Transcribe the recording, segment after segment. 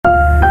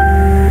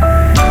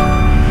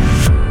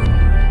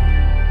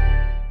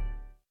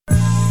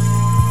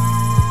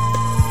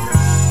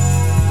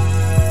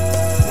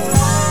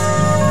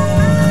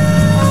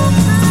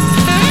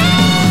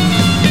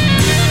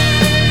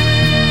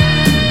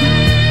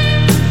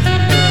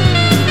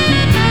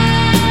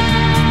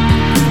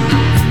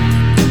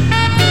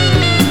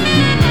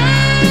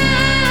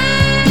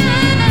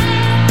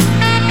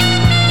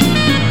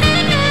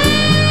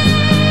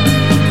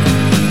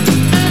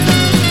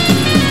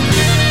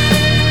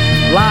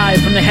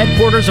Live from the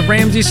headquarters of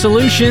Ramsey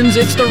Solutions,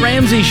 it's The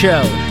Ramsey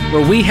Show,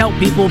 where we help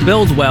people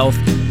build wealth,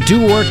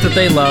 do work that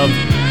they love,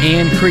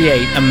 and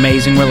create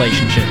amazing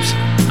relationships.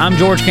 I'm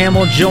George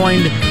Campbell,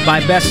 joined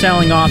by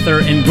best-selling author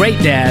and great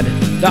dad,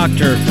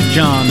 Dr.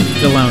 John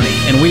Deloney.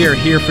 And we are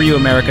here for you,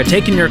 America,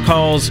 taking your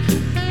calls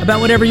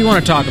about whatever you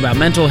want to talk about.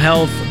 Mental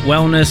health,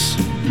 wellness,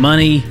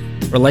 money,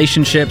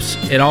 relationships.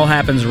 It all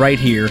happens right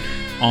here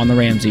on The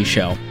Ramsey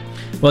Show.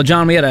 Well,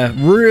 John, we had a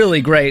really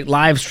great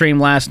live stream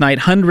last night.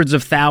 Hundreds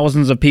of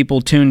thousands of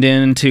people tuned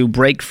in to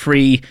break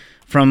free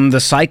from the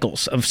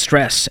cycles of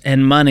stress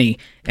and money.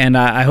 And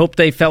I hope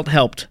they felt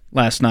helped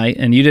last night.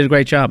 And you did a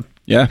great job.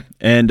 Yeah,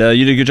 and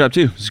you did a good job,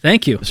 too.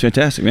 Thank you. It's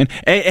fantastic, man.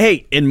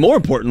 Hey, and more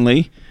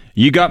importantly,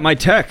 you got my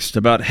text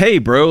about, hey,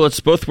 bro, let's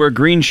both wear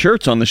green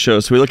shirts on the show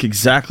so we look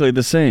exactly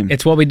the same.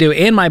 It's what we do.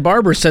 And my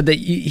barber said that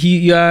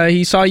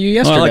he saw you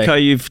yesterday. Well, I like how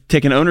you've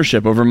taken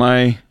ownership over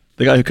the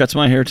guy who cuts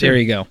my hair, too. There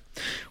you go.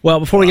 Well,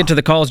 before we get to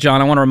the calls,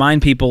 John, I want to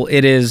remind people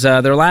it is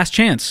their last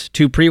chance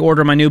to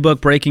pre-order my new book,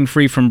 Breaking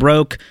Free from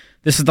Broke.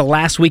 This is the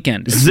last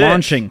weekend. It's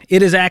launching.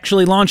 It is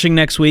actually launching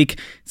next week.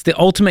 It's the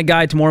ultimate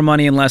guide to more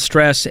money and less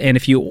stress. And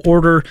if you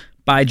order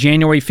by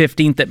January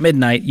 15th at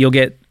midnight, you'll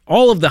get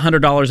all of the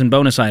 $100 in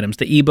bonus items,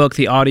 the ebook,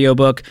 the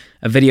audiobook,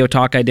 a video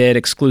talk I did,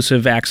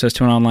 exclusive access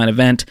to an online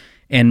event,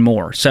 and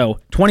more. So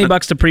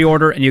 $20 to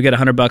pre-order, and you get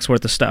 $100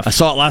 worth of stuff. I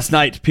saw it last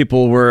night.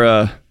 People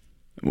were...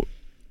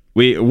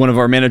 one of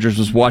our managers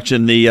was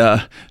watching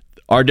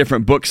our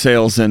different book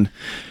sales, and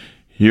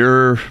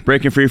your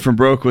Breaking Free from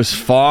Broke was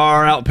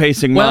far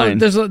outpacing mine.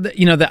 Well,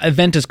 the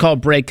event is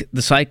called Break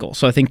the Cycle,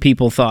 so I think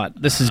people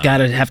thought this has got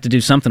to have to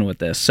do something with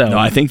this. So no,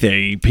 I think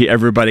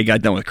everybody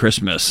got done with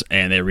Christmas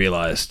and they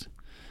realized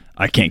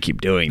I can't keep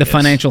doing this. The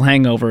financial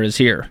hangover is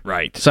here.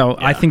 Right. So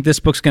yeah. I think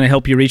this book's going to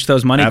help you reach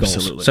those money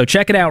goals. So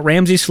check it out,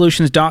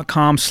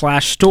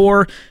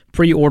 RamseySolutions.com/store.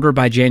 Pre-order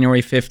by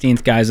January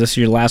 15th. Guys, this is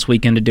your last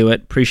weekend to do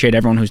it. Appreciate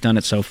everyone who's done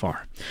it so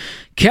far.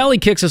 Kelly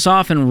kicks us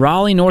off in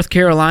Raleigh, North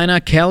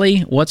Carolina.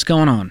 Kelly, what's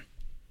going on?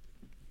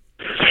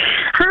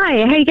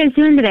 Hi, how are you guys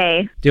doing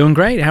today? Doing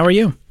great. How are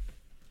you?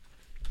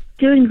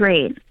 Doing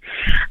great.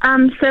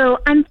 So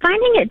I'm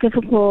finding it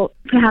difficult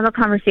to have a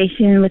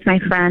conversation with my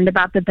friend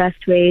about the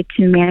best way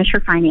to manage her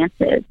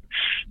finances.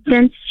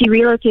 Since she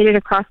relocated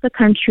across the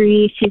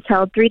country, she's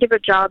held 3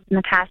 different jobs in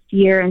the past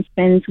year and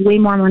spends way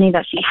more money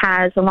that she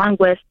has, along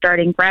with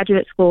starting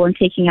graduate school and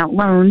taking out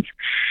loans.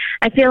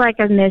 I feel like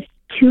I've missed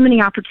too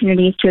many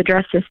opportunities to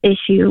address this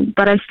issue,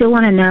 but I still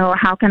want to know,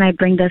 how can I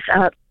bring this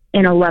up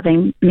in a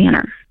loving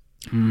manner?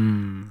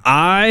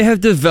 I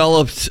have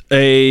developed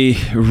a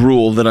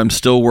rule that I'm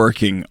still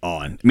working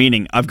on,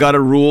 meaning I've got a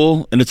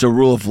rule, and it's a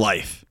rule of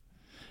life,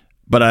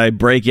 but I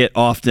break it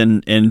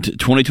often, and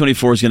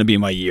 2024 is going to be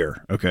my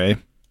year, okay?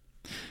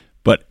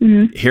 But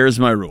here's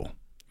my rule.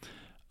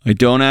 I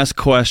don't ask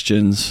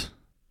questions.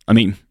 I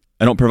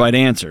don't provide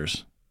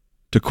answers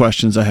to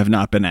questions I have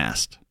not been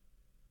asked.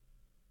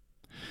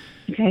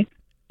 Okay.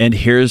 And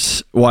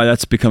here's why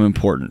that's become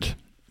important.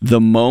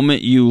 The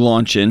moment you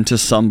launch into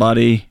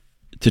somebody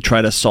to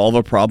try to solve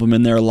a problem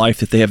in their life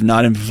that they have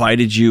not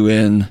invited you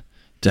in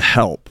to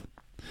help,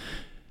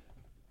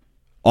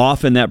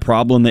 often that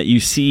problem that you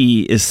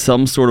see is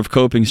some sort of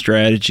coping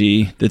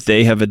strategy that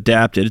they have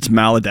adapted. It's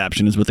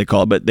maladaption is what they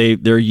call it, but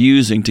they're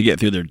using to get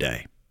through their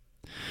day.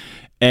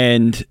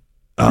 And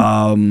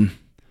when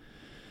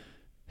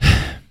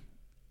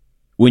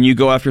you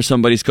go after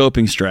somebody's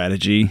coping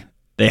strategy,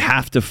 they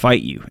have to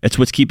fight you. It's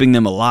what's keeping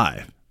them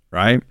alive,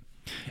 right?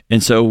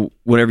 And so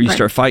whenever you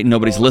start fighting,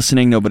 nobody's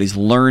listening, nobody's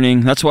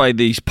learning. That's why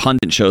these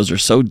pundit shows are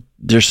so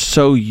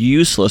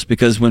useless,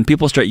 because when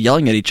people start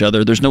yelling at each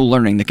other, there's no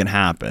learning that can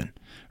happen,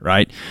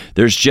 right?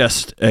 There's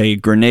just a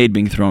grenade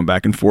being thrown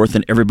back and forth,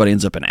 and everybody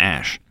ends up in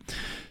ash.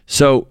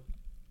 So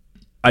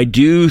I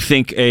do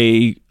think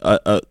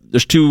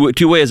there's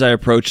two ways I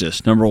approach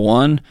this. Number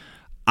one,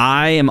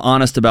 I am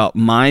honest about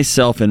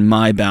myself and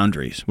my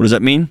boundaries. What does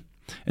that mean?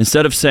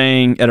 Instead of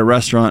saying at a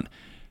restaurant,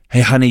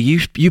 hey, honey,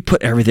 you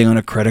put everything on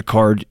a credit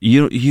card.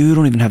 You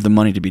don't even have the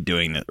money to be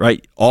doing that,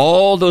 right?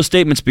 All those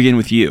statements begin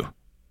with you.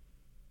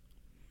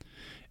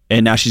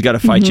 And now she's got to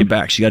fight you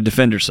back. She's got to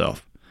defend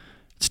herself.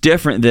 It's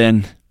different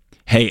than,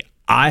 hey,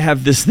 I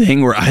have this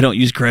thing where I don't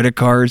use credit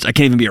cards. I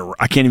can't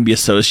even be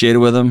associated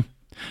with them.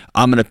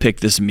 I'm going to pick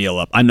this meal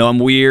up. I know I'm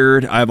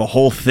weird. I have a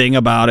whole thing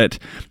about it.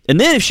 And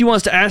then if she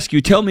wants to ask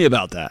you, tell me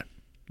about that.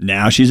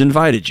 Now she's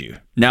invited you.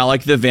 Now,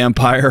 like the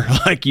vampire,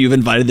 like you've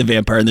invited the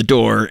vampire in the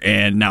door,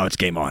 and now it's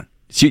game on.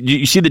 So,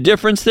 you see the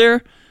difference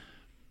there?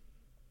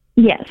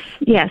 Yes.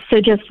 So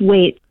just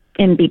wait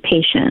and be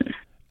patient.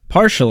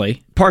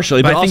 Partially, but I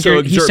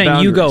think he's saying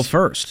boundaries. You go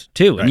first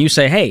too, right. And you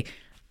say, "Hey,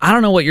 I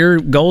don't know what your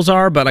goals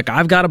are, but like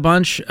I've got a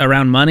bunch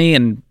around money,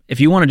 and if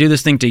you want to do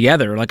this thing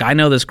together, like I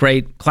know this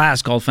great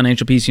class called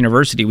Financial Peace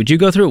University. Would you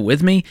go through it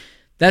with me?"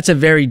 That's a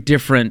very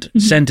different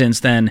sentence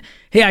than,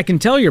 "Hey, I can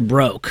tell you're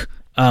broke.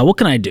 What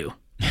can I do?"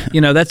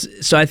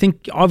 So I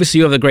think obviously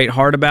you have a great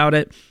heart about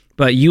it,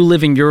 but you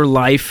living your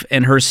life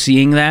and her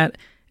seeing that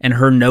and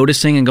her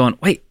noticing and going,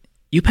 "Wait,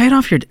 you paid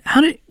off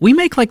we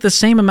make like the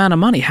same amount of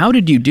money. How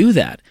did you do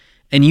that?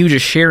 And you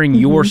just sharing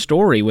your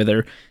story with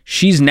her,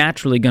 she's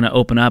naturally going to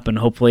open up and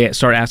hopefully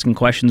start asking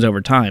questions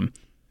over time.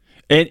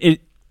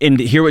 And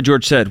hear what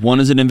George said. One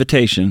is an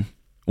invitation.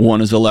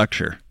 One is a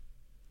lecture.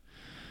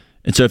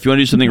 And so if you want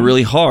to do something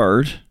really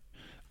hard,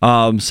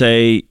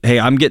 say, hey,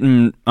 I'm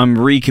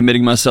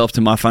recommitting myself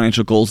to my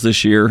financial goals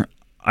this year.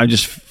 I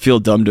just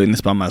feel dumb doing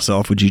this by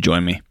myself. Would you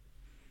join me?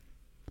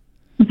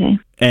 Okay.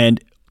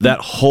 And that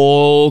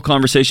whole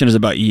conversation is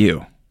about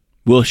you.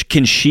 Well,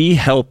 can she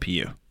help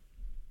you?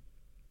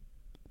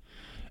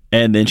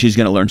 And then she's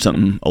going to learn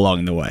something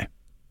along the way.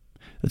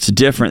 It's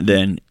different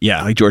than,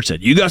 like George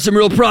said, you got some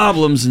real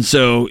problems, and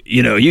so,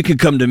 you can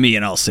come to me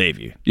and I'll save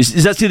you.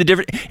 Does that see the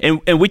difference?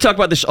 And we talk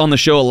about this on the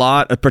show a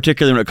lot,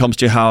 particularly when it comes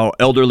to how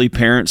elderly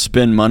parents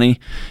spend money.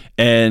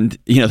 And,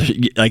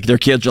 like their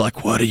kids are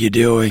like, what are you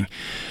doing?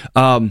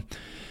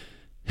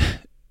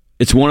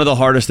 It's one of the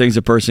hardest things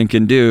a person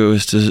can do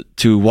is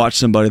to watch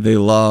somebody they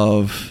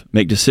love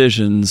make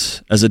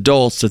decisions as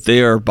adults that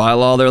they are, by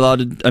law, they're allowed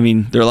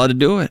to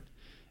do it.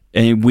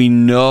 And we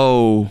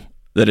know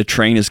that a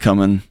train is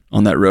coming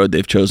on that road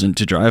they've chosen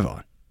to drive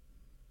on.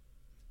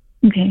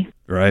 Okay.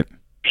 Right?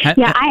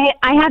 Yeah,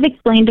 I have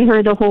explained to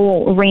her the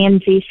whole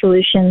Ramsey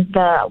solution,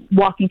 the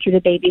walking through the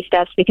baby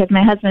steps, because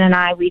my husband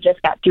and we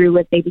just got through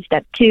with baby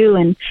step 2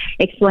 and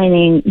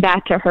explaining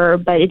that to her,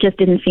 but it just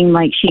didn't seem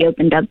like she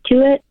opened up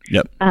to it.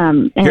 Yep.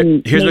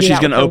 And here's what she's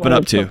going to open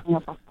up to.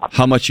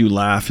 How much you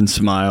laugh and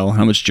smile,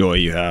 how much joy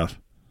you have.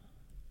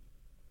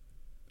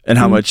 And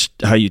how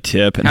you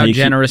tip, and how you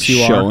generous keep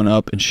you showing are.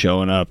 up and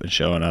showing up and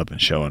showing up and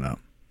showing up.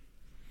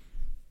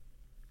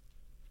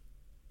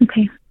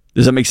 Okay.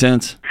 Does that make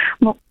sense?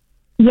 Well,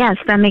 yes,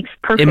 that makes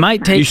perfect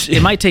sense.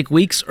 It might take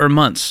weeks or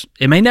months.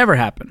 It may never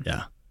happen.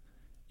 Yeah.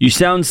 You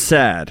sound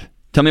sad.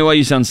 Tell me why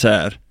you sound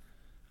sad.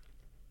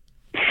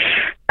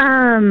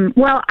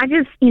 Well, I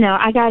just,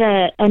 I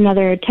got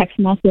another text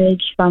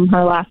message from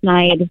her last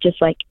night of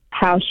just like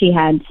how she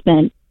had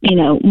spent,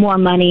 more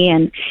money.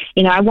 And,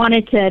 I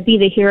wanted to be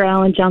the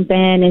hero and jump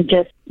in and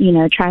just,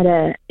 try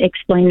to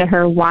explain to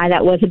her why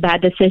that was a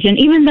bad decision,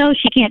 even though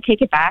she can't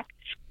take it back.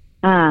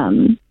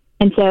 And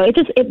so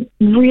it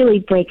really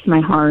breaks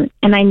my heart.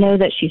 And I know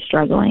that she's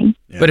struggling.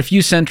 Yeah. But if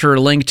you sent her a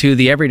link to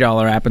the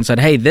EveryDollar app and said,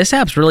 hey, this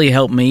app's really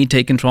helped me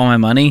take control of my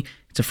money.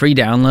 It's a free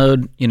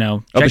download,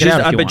 check it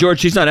out. But George,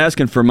 she's not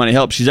asking for money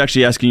help. She's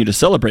actually asking you to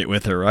celebrate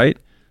with her, right?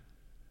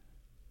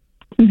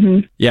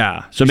 Mm-hmm.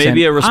 Yeah. So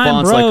maybe a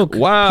response broke,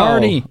 like, wow,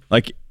 party.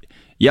 Like,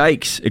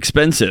 yikes,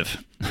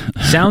 expensive.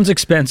 Sounds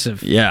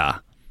expensive. Yeah.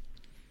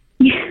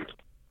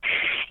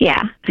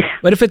 Yeah.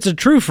 But if it's a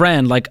true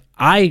friend, like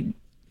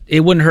it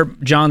wouldn't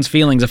hurt John's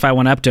feelings if I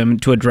went up to him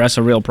to address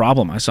a real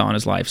problem I saw in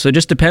his life. So it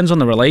just depends on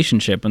the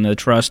relationship and the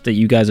trust that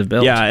you guys have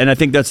built. Yeah, and I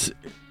think it's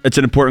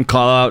an important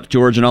call out,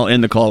 George, and I'll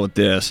end the call with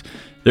this.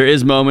 There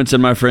is moments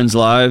in my friends'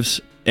 lives,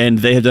 and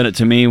they have done it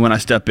to me when I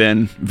step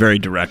in very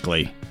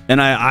directly.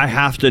 And I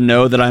have to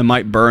know that I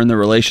might burn the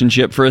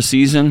relationship for a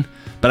season,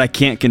 but I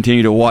can't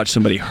continue to watch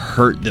somebody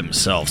hurt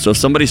themselves. So if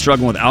somebody's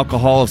struggling with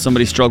alcohol, if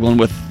somebody's struggling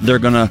with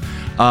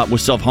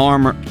with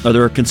self-harm, or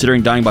they're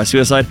considering dying by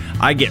suicide,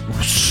 I get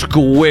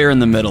square in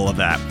the middle of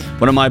that.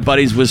 One of my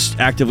buddies was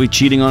actively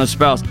cheating on a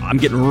spouse. I'm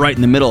getting right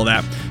in the middle of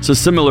that. So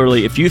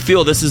similarly, if you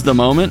feel this is the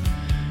moment,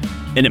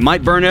 and it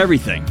might burn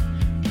everything,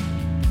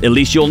 at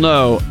least you'll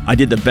know I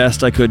did the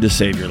best I could to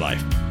save your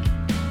life.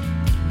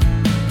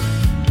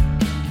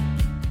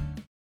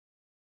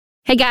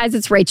 Hey guys,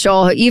 it's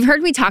Rachel. You've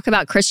heard me talk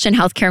about Christian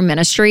Healthcare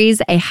Ministries,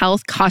 a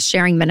health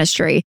cost-sharing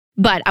ministry,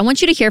 but I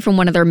want you to hear from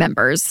one of their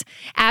members.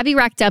 Abby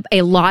racked up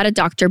a lot of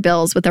doctor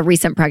bills with a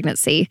recent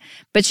pregnancy,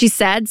 but she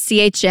said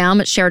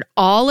CHM shared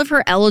all of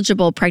her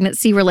eligible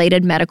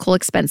pregnancy-related medical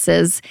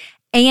expenses,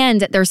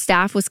 and their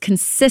staff was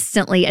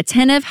consistently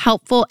attentive,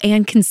 helpful,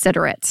 and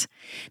considerate.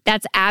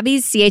 That's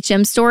Abby's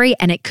CHM story,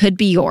 and it could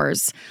be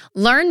yours.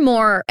 Learn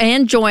more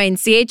and join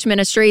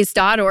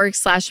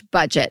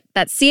chministries.org/budget.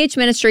 That's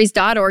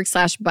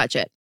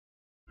chministries.org/budget.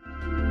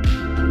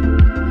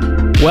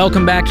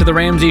 Welcome back to The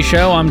Ramsey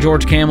Show. I'm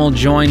George Kamel,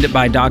 joined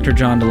by Dr.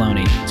 John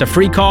Deloney. It's a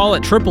free call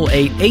at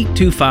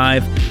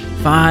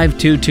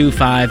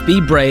 888-825-5225. Be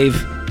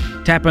brave,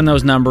 tap in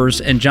those numbers,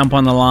 and jump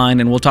on the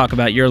line, and we'll talk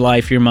about your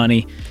life, your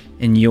money,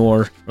 and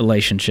your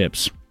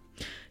relationships.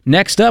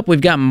 Next up,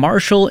 we've got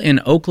Marshall in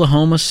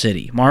Oklahoma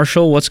City.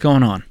 Marshall, what's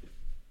going on?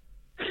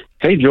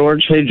 Hey,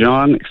 George. Hey,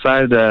 John.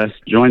 Excited to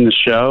join the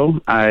show.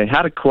 I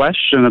had a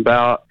question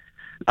about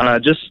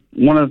just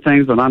one of the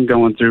things that I'm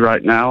going through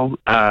right now.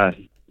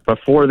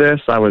 Before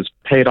this, I was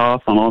paid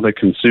off on all the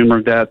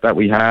consumer debt that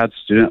we had,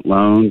 student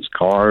loans,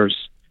 cars,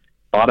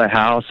 bought a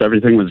house.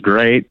 Everything was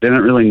great.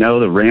 Didn't really know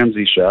the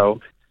Ramsey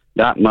Show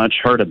that much,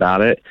 heard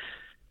about it.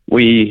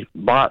 We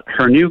bought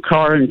her new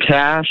car in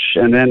cash,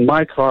 and then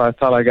my car, I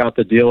thought I got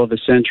the deal of the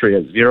century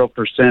at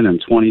 0% in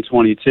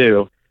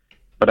 2022.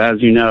 But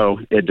as you know,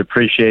 it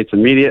depreciates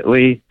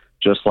immediately.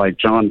 Just like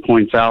John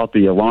points out,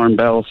 the alarm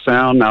bells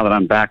sound now that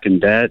I'm back in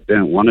debt.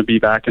 Didn't want to be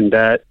back in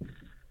debt.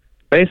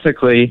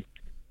 Basically,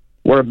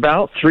 We're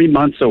about 3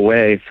 months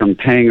away from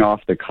paying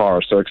off the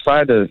car, so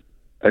excited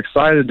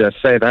to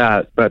say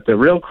that. But the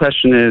real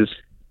question is,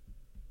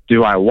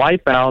 do I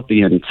wipe out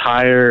the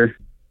entire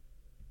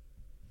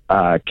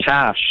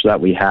cash that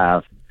we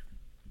have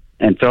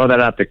and throw that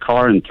at the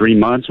car in 3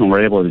 months when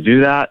we're able to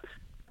do that?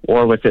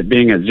 Or with it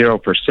being at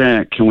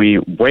 0%, can we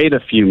wait a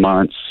few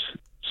months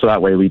so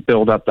that way we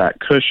build up that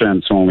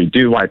cushion so when we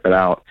do wipe it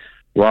out,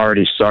 we're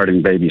already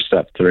starting baby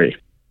step 3?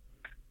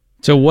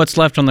 So what's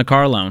left on the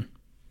car loan?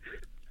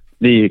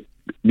 The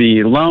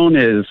loan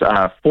is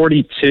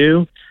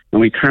 42,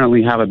 and we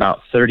currently have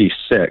about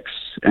 36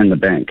 in the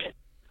bank.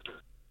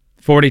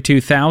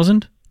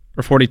 42,000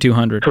 or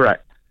 4,200?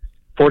 Correct.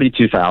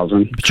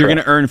 42,000. But you're going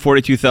to earn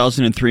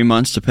 42,000 in 3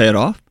 months to pay it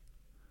off?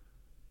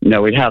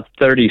 No, we have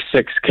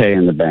 36K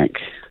in the bank.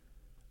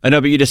 I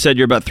know, but you just said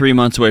you're about 3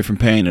 months away from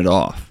paying it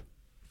off.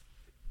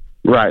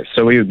 Right.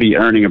 So we would be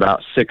earning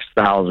about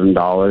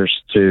 $6,000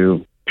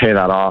 to pay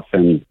that off,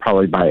 and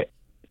probably by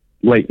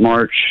late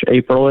March,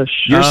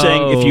 April-ish. You're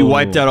saying if you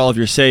wiped out all of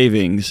your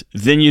savings,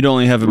 then you'd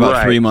only have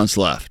about 3 months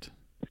left.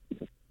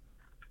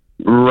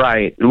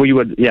 Right. We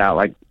would,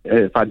 like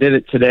if I did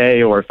it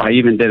today, or if I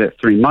even did it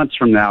 3 months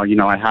from now,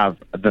 I have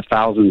the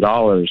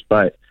 $1,000.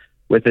 But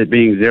with it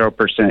being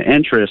 0%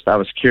 interest, I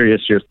was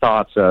curious your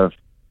thoughts of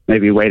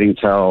maybe waiting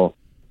till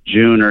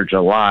June or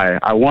July.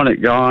 I want it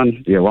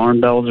gone. The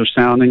alarm bells are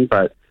sounding,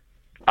 but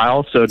I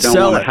also don't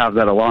want to have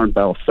that alarm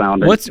bell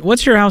sounding.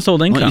 What's your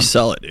household income? Why don't you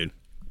sell it, dude?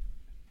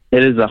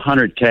 It is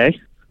 $100K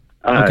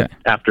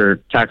after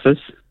taxes.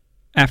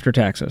 After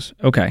taxes.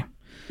 Okay.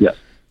 Yes.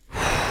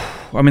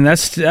 I mean,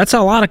 that's a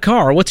lot of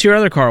car. What's your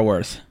other car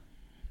worth?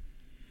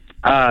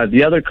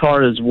 The other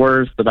car is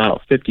worth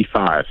about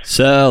 $55.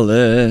 Sell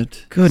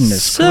it.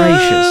 Goodness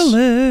gracious.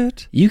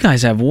 It. You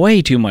guys have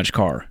way too much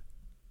car.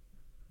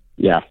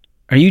 Yeah.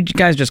 Are you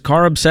guys just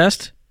car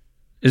obsessed?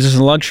 Is this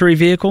a luxury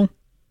vehicle?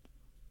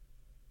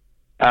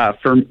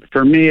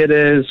 For me, it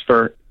is.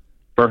 For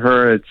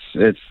her,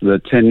 it's the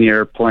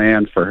 10-year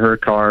plan. For her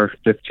car,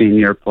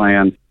 15-year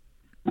plan.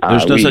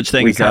 There's no such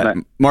thing as that.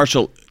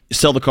 Marshall,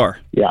 sell the car.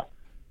 Yeah.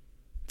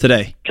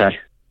 Today. Okay.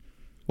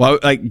 Well,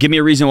 give me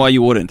a reason why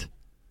you wouldn't.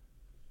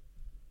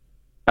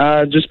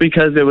 Just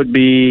because it would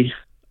be...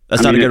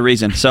 That's not a good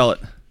reason. Sell it.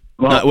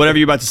 Well, whatever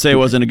you're about to say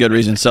wasn't a good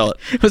reason. Sell it.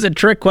 It was a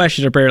trick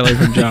question, apparently,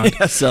 from John.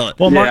 Yeah, sell it.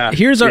 Well,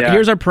 here's our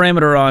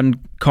parameter on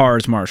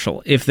cars,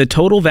 Marshall. If the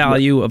total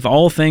value of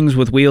all things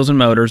with wheels and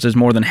motors is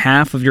more than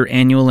half of your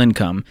annual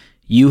income,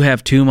 you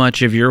have too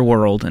much of your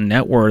world and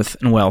net worth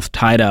and wealth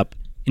tied up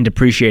in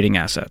depreciating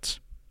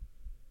assets.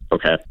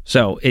 Okay.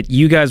 So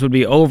you guys would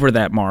be over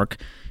that mark,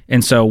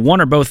 and so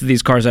one or both of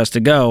these cars has to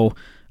go.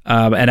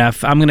 And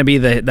if I'm going to be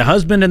the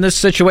husband in this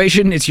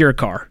situation, it's your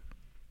car.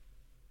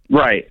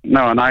 Right.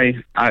 No, and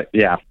I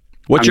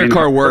What's your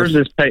car worth?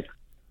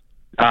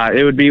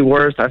 It would be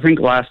worth, I think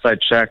last I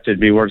checked, it'd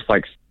be worth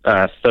like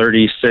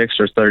 36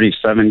 or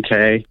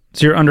 37K.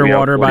 So you're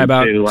underwater by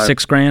about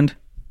 $6,000?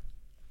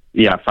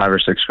 Yeah, $5 or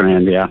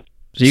 $6,000, yeah.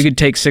 So you could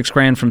take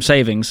 $6,000 from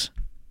savings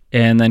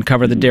and then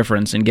cover the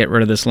difference and get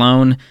rid of this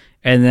loan.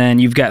 And then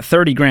you've got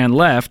 $30,000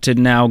 left to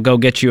now go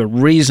get you a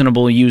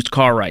reasonable used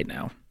car right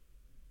now.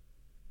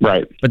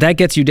 Right. But that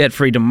gets you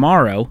debt-free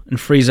tomorrow and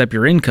frees up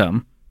your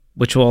income,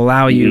 which will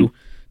allow you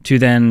to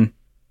then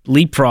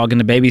leapfrog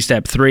into baby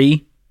step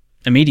 3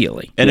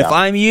 immediately. And if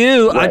I'm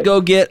you, I'd go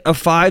get a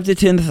 $5,000 to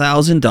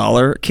 $10,000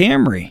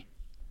 Camry.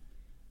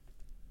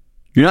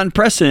 You're not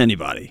impressing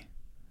anybody.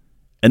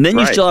 And then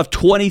you still have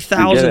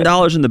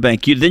 $20,000 in the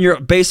bank. Then you're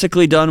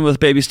basically done with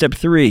baby step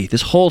 3.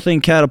 This whole thing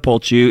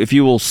catapults you if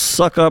you will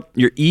suck up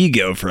your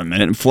ego for a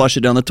minute and flush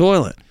it down the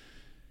toilet.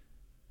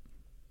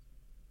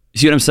 You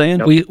see what I'm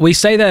saying? We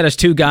say that as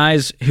two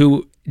guys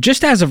who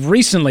just as of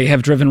recently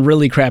have driven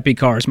really crappy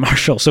cars,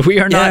 Marshall. So we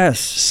are not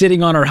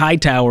sitting on our high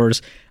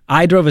towers.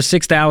 I drove a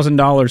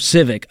 $6,000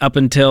 Civic up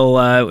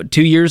until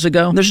 2 years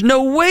ago. There's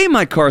no way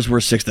my car's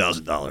worth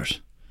 $6,000.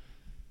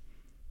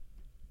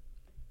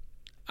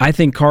 I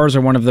think cars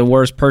are one of the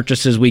worst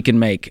purchases we can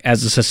make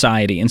as a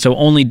society. And so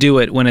only do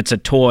it when it's a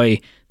toy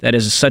that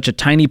is such a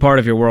tiny part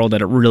of your world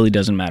that it really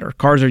doesn't matter.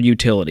 Cars are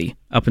utility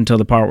up until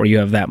the part where you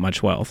have that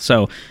much wealth.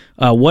 So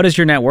what is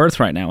your net worth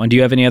right now? And do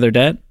you have any other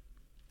debt?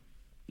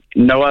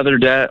 No other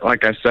debt.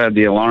 Like I said,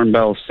 the alarm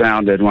bell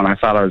sounded when I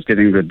thought I was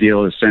getting the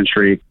deal of the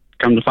century.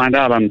 Come to find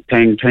out, I'm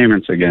paying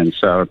payments again.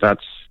 So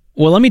that's...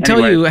 Well, let me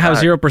tell you how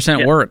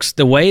 0% works.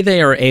 The way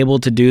they are able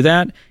to do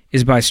that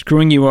is by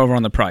screwing you over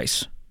on the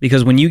price.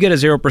 Because when you get a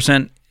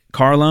 0%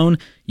 car loan,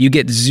 you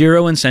get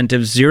zero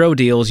incentives, zero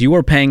deals. You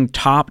are paying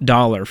top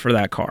dollar for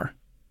that car.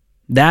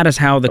 That is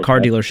how the car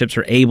dealerships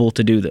are able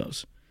to do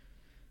those.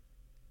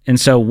 And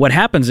so what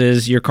happens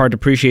is your car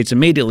depreciates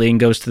immediately and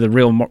goes to the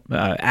real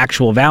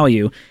actual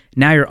value.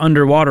 Now you're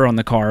underwater on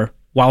the car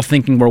while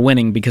thinking we're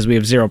winning because we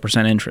have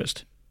 0%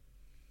 interest.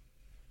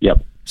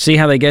 Yep. See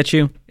how they get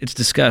you? It's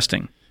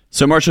disgusting.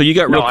 So, Marshall, you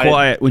got real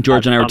quiet when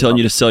George and I were telling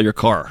you to sell your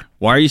car.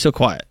 Why are you so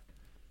quiet?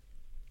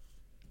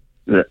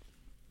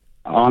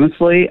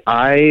 Honestly,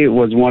 I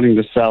was wanting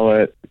to sell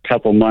it a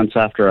couple months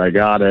after I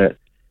got it,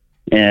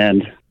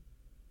 and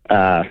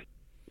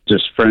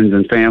just friends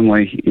and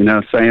family,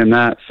 saying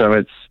that.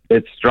 So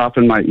it's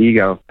dropping my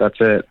ego. That's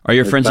it. Are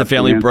your friends and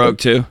family broke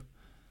too?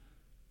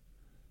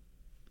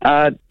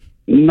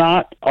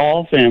 Not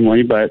all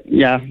family, but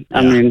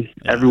I mean,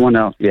 everyone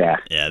else. Yeah.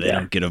 Yeah, they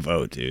don't get a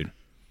vote, dude.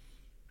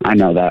 I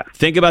know that.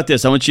 Think about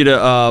this. I want you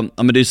to, I'm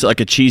going to do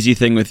like a cheesy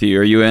thing with you.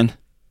 Are you in?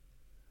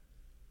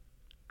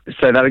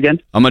 Say that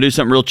again? I'm going to do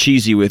something real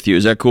cheesy with you.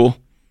 Is that cool?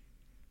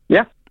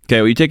 Yeah.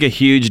 Okay, well, you take a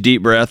huge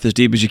deep breath, as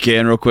deep as you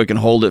can, real quick, and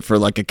hold it for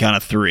like a count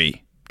of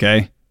 3.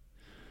 Okay?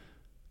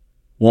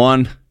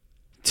 1,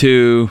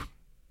 2,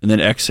 and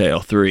then exhale.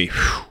 3.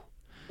 Whew.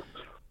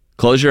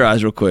 Close your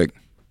eyes real quick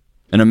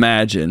and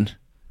imagine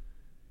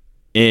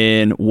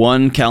in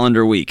 1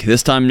 calendar week,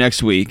 this time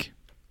next week,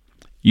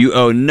 you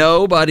owe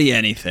nobody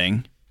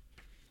anything.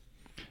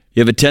 You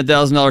have a $10,000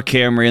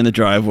 Camry in the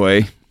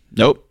driveway.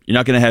 Nope, you're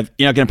not going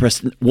to impress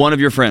one of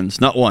your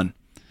friends, not one.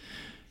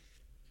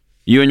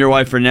 You and your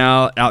wife are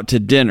now out to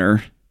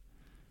dinner,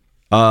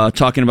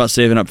 talking about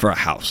saving up for a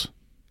house.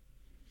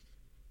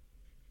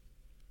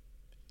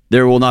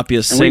 There will not be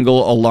a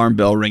single alarm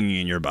bell ringing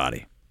in your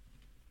body.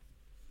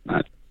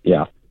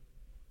 Yeah.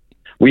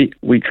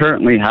 We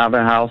currently have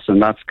a house, and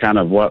that's kind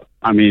of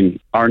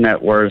our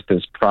net worth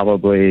is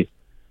probably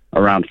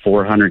around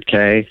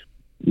 $400K,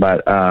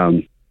 but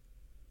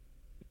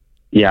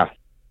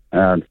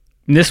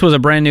this was a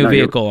brand new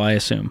vehicle, I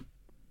assume.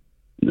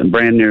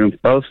 Brand new,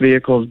 both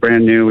vehicles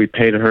brand new. We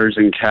paid hers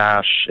in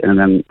cash, and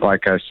then,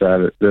 like I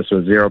said, this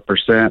was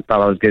 0%.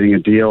 Thought I was getting a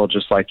deal,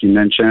 just like you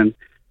mentioned.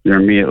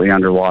 You're immediately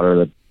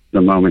underwater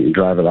the moment you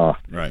drive it off.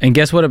 Right. And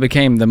guess what it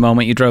became the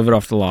moment you drove it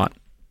off the lot?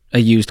 A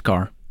used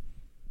car.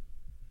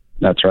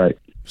 That's right.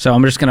 So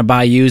I'm just going to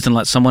buy used and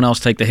let someone else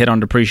take the hit on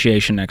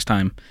depreciation next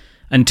time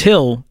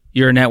until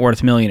you're a net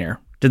worth millionaire.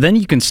 Then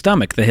you can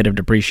stomach the hit of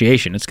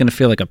depreciation. It's going to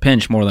feel like a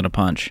pinch more than a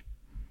punch.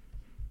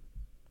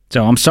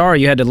 So I'm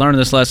sorry you had to learn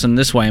this lesson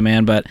this way,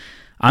 man, but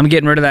I'm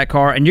getting rid of that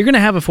car, and you're going to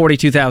have a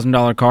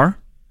 $42,000 car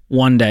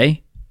one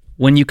day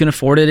when you can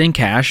afford it in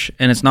cash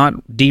and it's not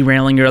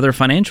derailing your other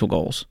financial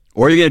goals.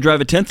 Or you're going to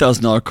drive a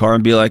 $10,000 car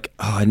and be like,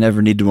 oh, I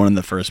never needed one in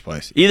the first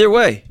place. Either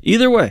way.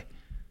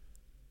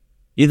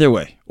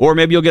 Or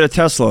maybe you'll get a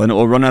Tesla and it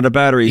will run out of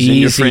batteries and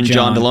your friend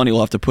John Deloney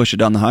will have to push it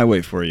down the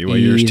highway for you while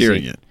you're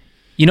steering it.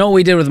 You know what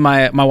we did with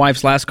my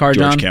wife's last car,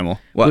 John? George Camel.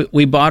 What?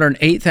 We bought her an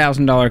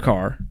 $8,000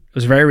 car. It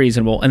was very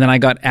reasonable, and then I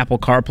got Apple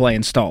CarPlay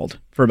installed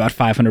for about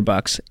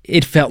 $500.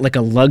 It felt like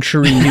a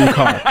luxury new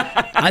car.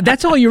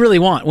 That's all you really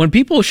want. When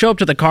people show up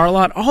to the car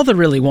lot, all they're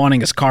really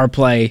wanting is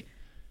CarPlay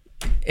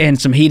and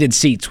some heated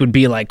seats would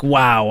be like,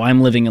 wow,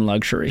 I'm living in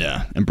luxury.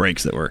 Yeah, and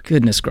brakes that work.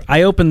 Goodness gracious.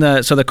 I opened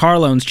the car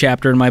loans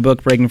chapter in my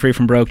book, Breaking Free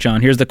from Broke,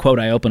 John. Here's the quote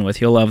I open with.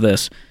 You'll love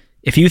this.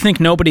 If you think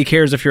nobody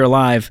cares if you're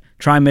alive,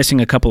 try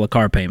missing a couple of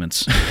car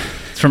payments.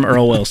 It's from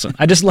Earl Wilson.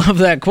 I just love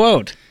that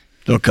quote.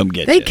 They'll come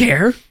get you. They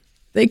care.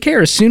 They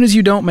care as soon as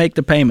you don't make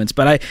the payments.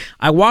 But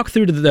I walk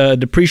through the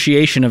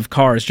depreciation of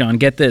cars, John.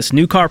 Get this.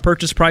 New car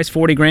purchase price,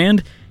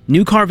 $40,000.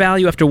 New car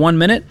value after 1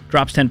 minute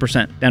drops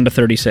 10%, down to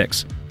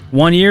 36.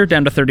 1 year,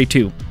 down to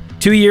 32.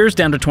 2 years,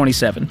 down to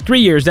 27. 3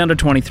 years, down to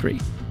 23.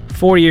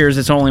 4 years,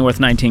 it's only worth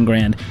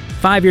 $19,000.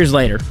 5 years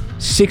later,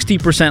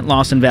 60%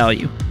 loss in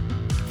value.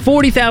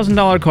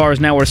 $40,000 car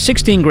is now worth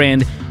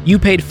 $16,000. You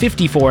paid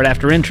 $50,000 for it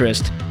after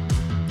interest.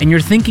 And you're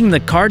thinking the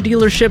car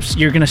dealerships,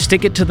 you're going to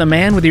stick it to the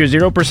man with your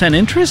 0%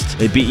 interest?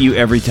 They beat you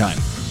every time.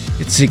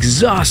 It's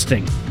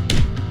exhausting.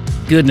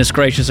 Goodness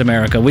gracious,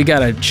 America. We got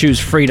to choose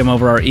freedom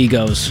over our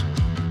egos.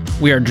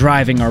 We are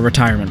driving our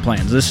retirement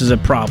plans. This is a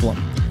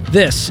problem.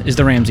 This is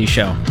The Ramsey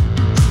Show.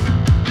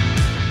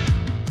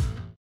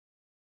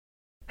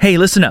 Hey,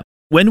 listen up.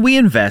 When we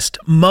invest,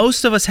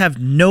 most of us have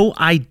no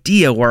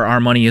idea where our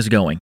money is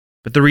going.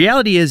 But the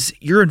reality is,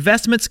 your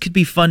investments could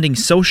be funding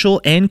social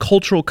and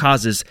cultural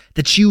causes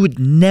that you would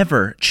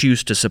never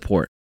choose to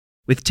support.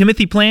 With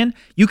Timothy Plan,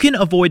 you can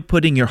avoid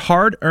putting your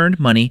hard-earned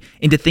money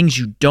into things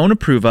you don't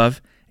approve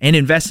of and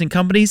invest in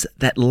companies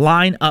that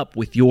line up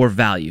with your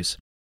values.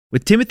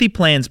 With Timothy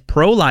Plan's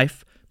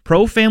pro-life,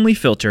 pro-family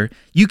filter,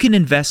 you can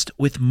invest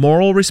with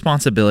moral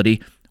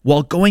responsibility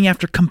while going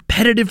after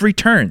competitive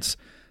returns.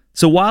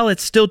 So while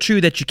it's still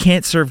true that you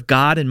can't serve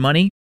God and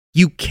money,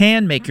 you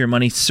can make your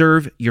money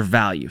serve your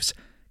values.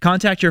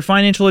 Contact your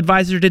financial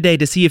advisor today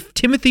to see if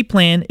Timothy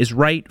Plan is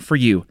right for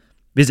you.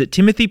 Visit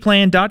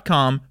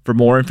timothyplan.com for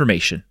more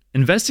information.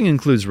 Investing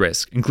includes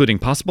risk, including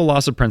possible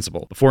loss of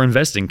principal. Before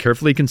investing,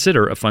 carefully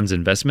consider a fund's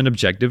investment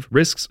objective,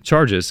 risks,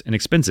 charges, and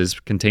expenses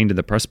contained in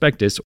the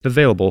prospectus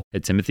available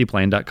at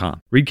timothyplan.com.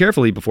 Read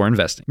carefully before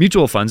investing.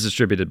 Mutual funds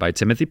distributed by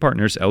Timothy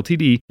Partners,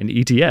 Ltd., and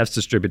ETFs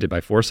distributed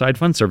by Foreside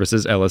Fund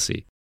Services,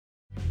 LLC.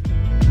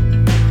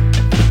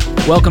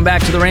 Welcome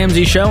back to The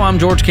Ramsey Show. I'm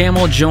George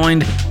Camel,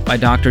 joined by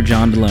Dr.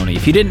 John Deloney.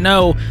 If you didn't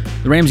know,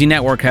 the Ramsey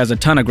Network has a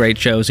ton of great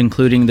shows,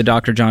 including the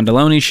Dr. John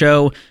Deloney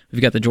Show.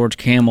 We've got the George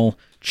Camel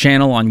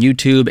channel on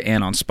YouTube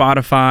and on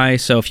Spotify.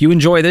 So if you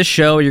enjoy this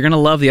show, you're going to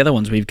love the other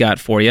ones we've got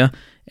for you.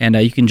 And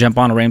you can jump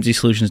on to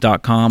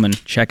RamseySolutions.com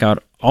and check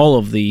out all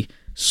of the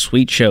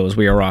sweet shows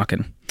we are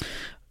rocking.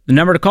 The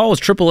number to call is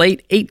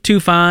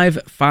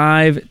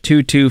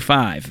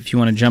 888-825-5225 if you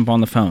want to jump on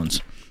the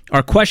phones.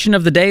 Our question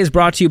of the day is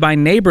brought to you by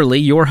Neighborly,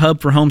 your hub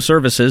for home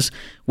services.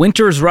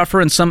 Winter is rougher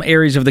in some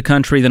areas of the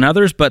country than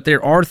others, but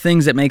there are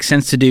things that make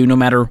sense to do no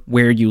matter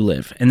where you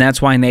live. And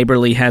that's why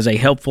Neighborly has a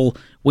helpful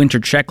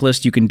winter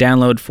checklist you can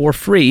download for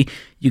free.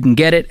 You can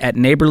get it at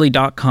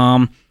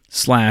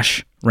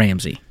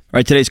neighborly.com/Ramsey. All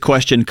right, today's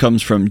question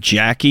comes from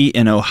Jackie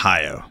in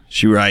Ohio.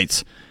 She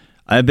writes,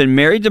 I've been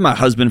married to my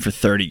husband for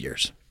 30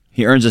 years.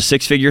 He earns a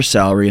 6-figure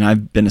salary, and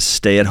I've been a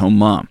stay-at-home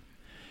mom.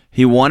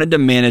 He wanted to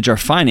manage our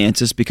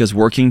finances because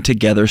working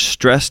together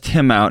stressed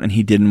him out and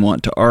he didn't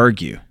want to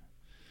argue.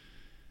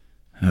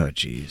 Oh,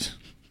 geez.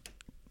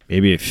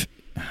 Maybe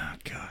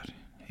God,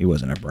 he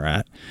wasn't a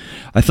brat.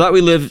 I thought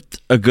we lived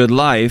a good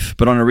life,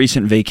 but on a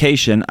recent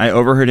vacation, I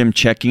overheard him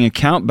checking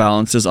account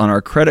balances on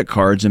our credit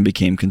cards and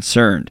became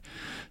concerned.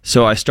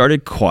 So I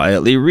started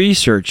quietly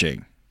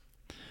researching.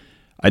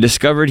 I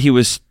discovered he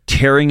was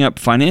tearing up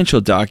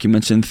financial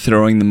documents and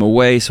throwing them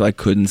away so I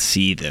couldn't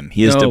see them.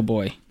 He has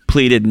boy.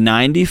 Depleted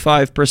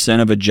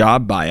 95% of a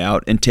job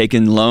buyout and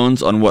taken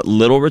loans on what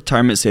little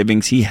retirement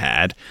savings he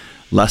had,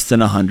 less than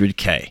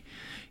 $100K.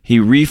 He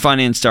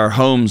refinanced our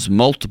homes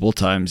multiple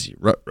times,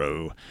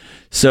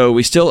 so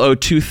we still owe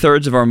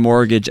 2/3 of our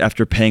mortgage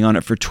after paying on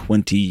it for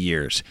 20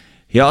 years.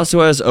 He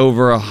also has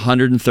over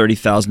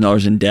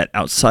 $130,000 in debt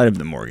outside of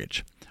the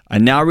mortgage. I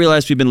now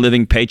realize we've been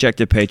living paycheck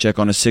to paycheck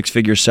on a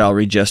 6-figure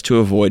salary just to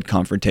avoid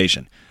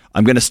confrontation.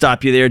 I'm going to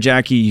stop you there,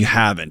 Jackie. You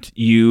haven't.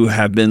 You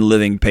have been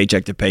living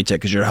paycheck to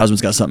paycheck because your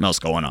husband's got something else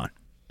going on.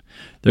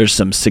 There's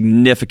some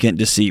significant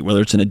deceit,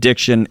 whether it's an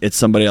addiction, it's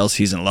somebody else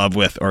he's in love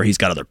with, or he's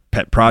got other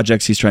pet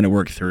projects he's trying to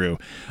work through.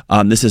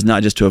 This is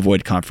not just to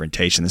avoid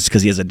confrontation. This is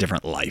because he has a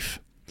different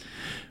life.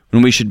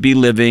 When we should be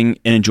living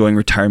and enjoying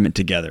retirement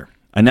together.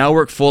 I now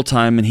work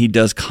full-time and he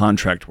does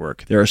contract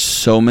work. There are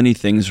so many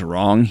things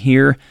wrong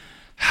here.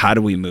 How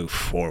do we move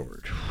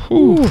forward?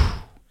 Whew.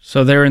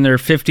 So they're in their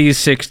 50s,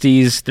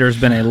 60s. There's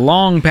been a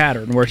long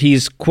pattern where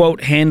he's,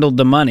 quote, handled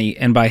the money,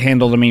 and by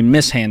handled, I mean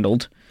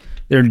mishandled.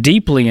 They're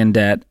deeply in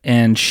debt,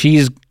 and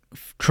she's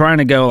trying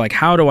to go, like,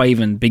 how do I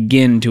even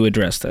begin to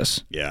address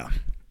this? Yeah.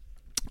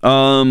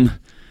 I'm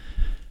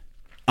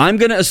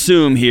going to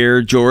assume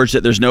here, George,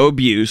 that there's no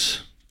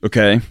abuse,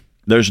 okay?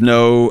 There's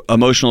no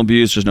emotional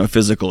abuse. There's no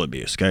physical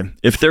abuse, okay?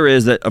 If there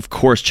is, that, of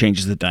course,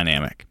 changes the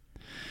dynamic.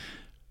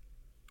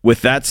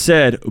 With that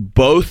said,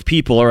 both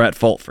people are at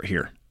fault for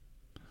here.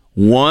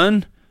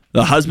 One,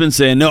 the husband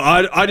saying, no,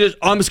 I'm just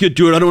going to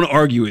do it. I don't want to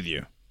argue with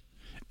you.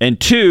 And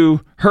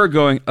two, her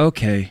going,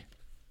 okay.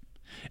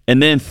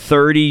 And then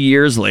 30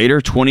 years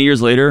later, 20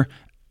 years later,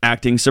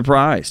 acting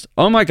surprised.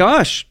 Oh my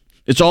gosh,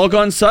 it's all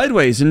gone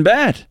sideways and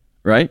bad,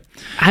 right?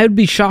 I would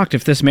be shocked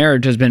if this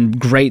marriage has been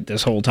great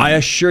this whole time. I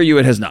assure you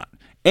it has not.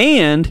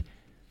 And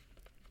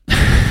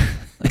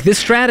like this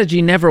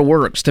strategy never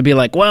works to be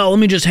like, well, let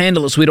me just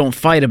handle it so we don't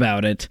fight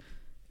about it.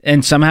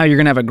 And somehow you're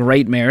going to have a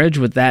great marriage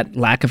with that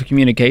lack of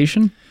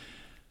communication?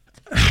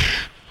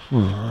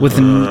 with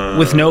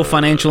no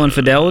financial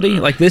infidelity?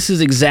 Like, this is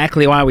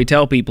exactly why we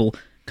tell people,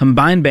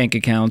 combine bank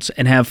accounts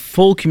and have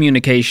full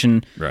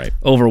communication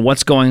over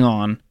what's going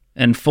on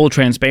and full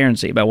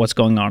transparency about what's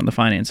going on in the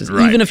finances.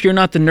 Right. Even if you're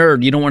not the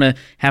nerd, you don't want to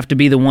have to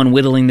be the one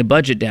whittling the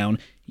budget down.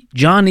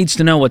 John needs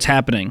to know what's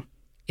happening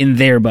in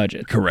their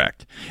budget.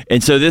 Correct.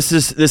 And so this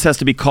has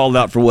to be called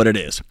out for what it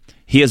is.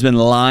 He has been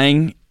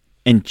lying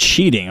and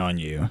cheating on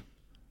you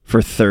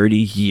for 30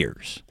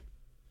 years.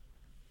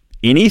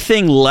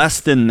 Anything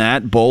less than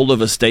that bold of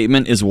a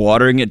statement is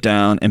watering it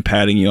down and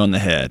patting you on the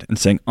head and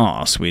saying,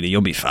 oh, sweetie, you'll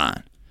be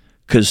fine.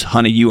 Because,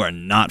 honey, you are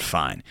not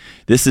fine.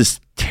 This is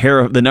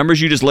terrible. The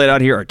numbers you just laid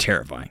out here are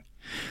terrifying.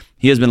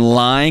 He has been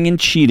lying and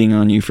cheating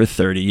on you for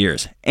 30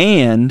 years.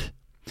 And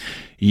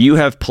you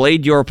have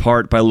played your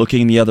part by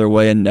looking the other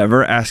way and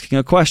never asking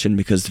a question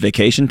because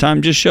vacation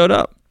time just showed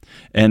up.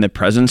 And the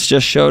presents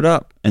just showed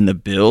up, and the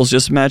bills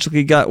just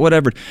magically got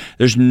whatever.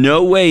 There's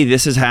no way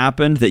this has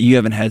happened that you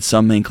haven't had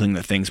some inkling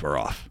that things were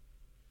off.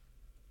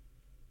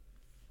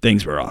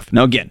 Things were off.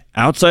 Now, again,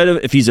 outside of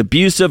if he's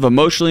abusive,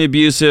 emotionally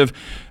abusive,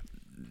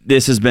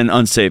 this has been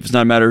unsafe. It's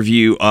not a matter of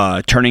you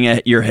turning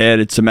at your head.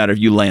 It's a matter of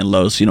you laying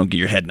low so you don't get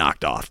your head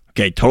knocked off.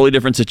 Okay, totally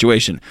different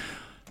situation.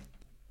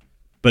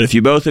 But if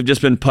you both have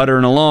just been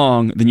puttering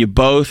along, then you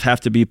both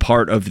have to be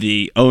part of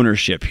the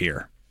ownership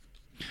here.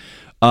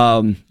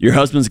 Your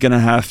husband's going to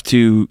have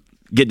to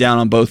get down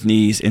on both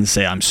knees and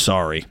say, I'm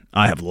sorry.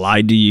 I have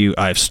lied to you.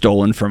 I have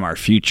stolen from our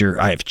future.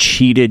 I have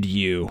cheated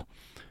you.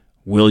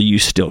 Will you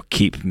still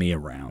keep me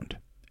around?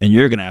 And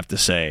you're going to have to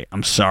say,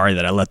 I'm sorry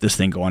that I let this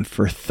thing go on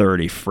for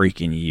 30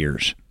 freaking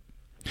years.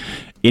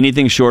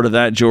 Anything short of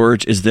that,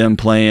 George, is they're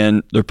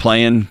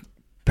playing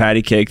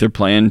patty cake. They're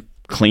playing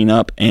clean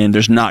up, and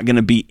there's not going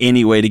to be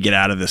any way to get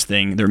out of this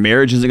thing. Their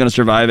marriage isn't going to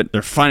survive it.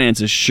 Their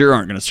finances sure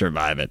aren't going to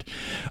survive it.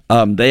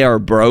 They are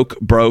broke.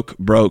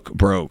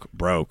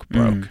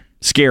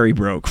 Scary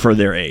broke for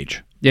their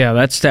age. Yeah,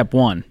 that's step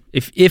one.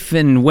 If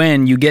and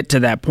when you get to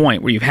that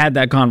point where you've had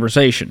that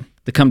conversation,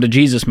 the come to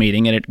Jesus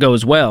meeting, and it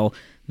goes well,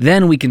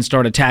 then we can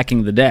start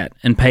attacking the debt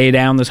and pay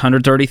down this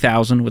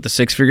 $130,000 with a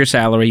 6-figure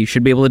salary. You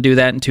should be able to do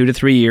that in 2 to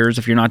 3 years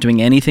if you're not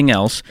doing anything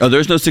else. Oh,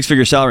 there's no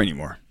 6-figure salary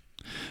anymore.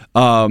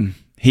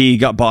 He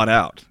got bought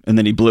out and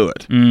then he blew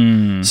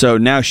it. So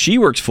now she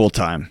works full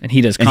time and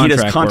he does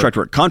contract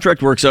work.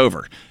 Contract work's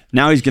over.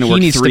 Now he's going to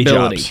work 3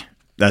 jobs.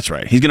 That's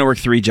right. He's going to work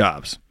 3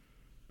 jobs.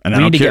 And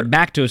we need to get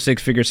back to a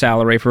 6-figure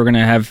salary if we're going to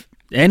have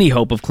any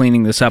hope of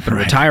cleaning this up and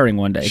retiring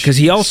one day, because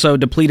he also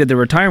depleted the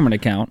retirement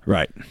account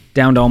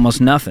down to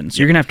almost nothing. So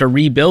you're going to have to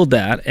rebuild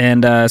that.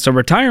 And so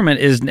retirement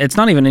it's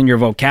not even in your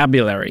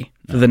vocabulary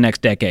for the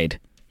next decade.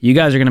 You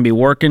guys are going to be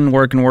working,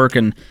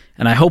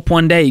 and I hope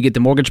one day you get the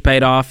mortgage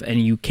paid off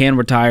and you can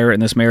retire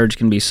and this marriage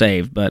can be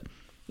saved. But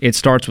it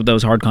starts with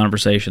those hard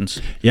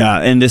conversations. Yeah,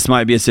 and this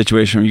might be a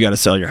situation where you got to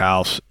sell your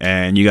house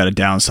and you got to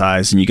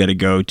downsize and you got to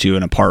go to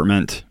an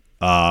apartment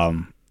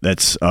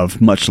that's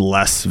of much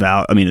less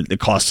value. I mean, it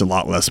costs a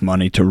lot less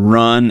money to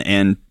run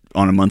and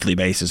on a monthly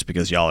basis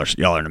because y'all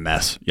are in a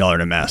mess.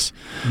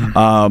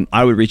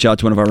 I would reach out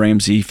to one of our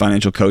Ramsey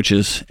financial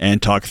coaches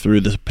and talk through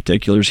the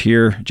particulars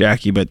here,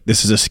 Jackie, but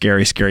this is a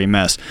scary, scary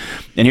mess.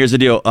 And here's the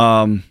deal.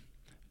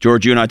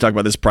 George, you and I talk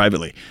about this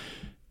privately.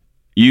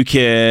 You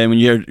can, when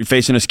you're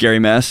facing a scary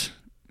mess,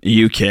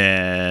 you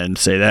can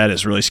say that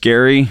is really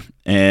scary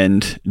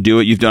and do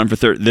what you've done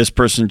for this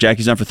person,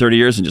 Jackie's done for 30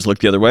 years and just look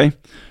the other way.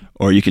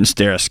 Or you can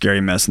stare a scary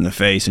mess in the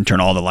face and turn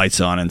all the lights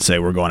on and say,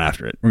 we're going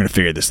after it. We're going to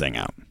figure this thing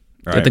out.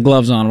 All Get the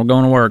gloves on. We're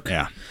going to work.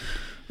 Yeah.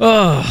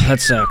 Oh, that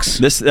sucks.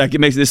 This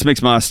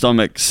makes my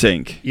stomach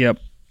sink. Yep.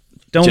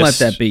 Don't let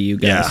that be you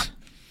guys.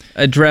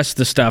 Yeah. Address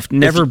the stuff.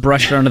 Never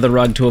brush it under the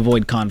rug to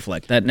avoid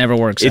conflict. That never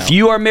works out. If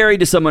you are married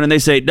to someone and they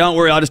say, don't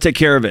worry, I'll just take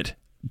care of it,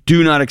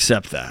 do not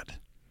accept that.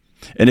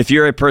 And if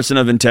you're a person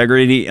of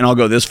integrity, and I'll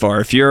go this far,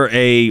 if you're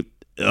a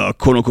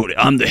quote unquote,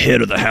 I'm the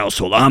head of the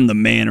household, I'm the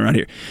man around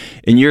here,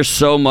 and you're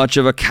so much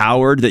of a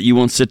coward that you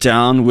won't sit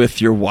down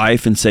with your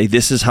wife and say,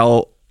 this is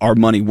how our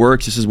money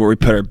works, this is where we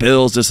put our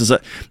bills,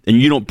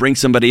 and you don't bring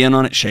somebody in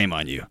on it, shame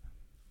on you.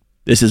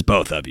 This is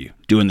both of you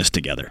doing this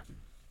together.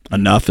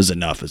 Enough is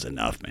enough,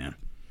 man.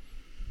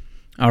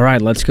 All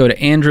right, let's go to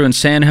Andrew in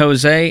San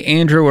Jose.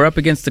 Andrew, we're up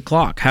against the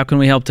clock. How can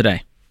we help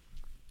today?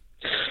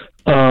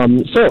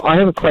 So I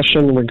have a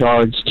question in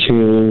regards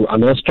to,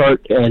 I'm going to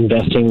start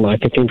investing my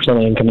 15% of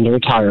my income into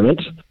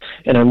retirement,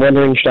 and I'm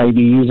wondering, should I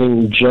be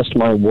using just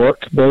my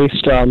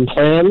work-based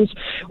plans,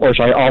 or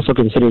should I also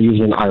consider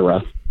using an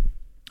IRA?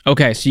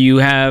 Okay, so you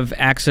have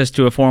access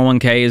to a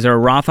 401k. Is there a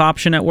Roth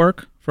option at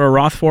work for a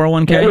Roth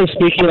 401k? Generally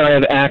speaking, I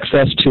have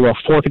access to a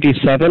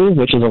 457,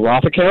 which is a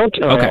Roth account,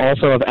 and I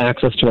also have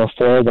access to a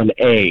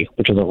 401a,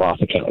 which is a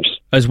Roth account.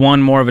 Is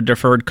one more of a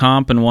deferred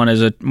comp and one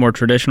is a more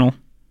traditional?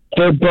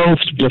 They're both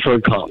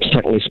deferred comps,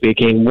 technically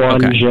speaking.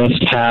 One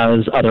just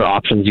has other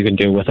options you can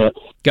do with it.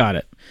 Got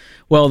it.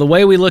 Well, the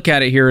way we look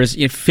at it here is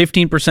if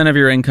 15% of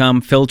your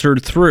income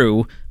filtered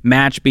through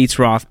match beats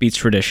Roth beats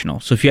traditional.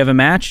 So if you have a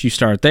match, you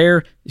start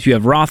there. If you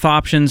have Roth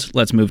options,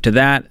 let's move to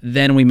that.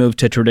 Then we move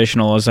to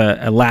traditional as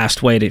a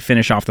last way to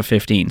finish off the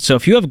 15. So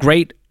if you have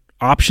great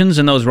options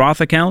in those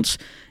Roth accounts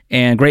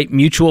and great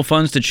mutual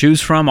funds to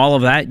choose from, all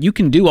of that, you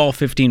can do all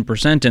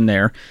 15% in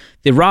there.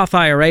 The Roth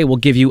IRA will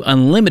give you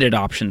unlimited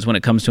options when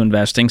it comes to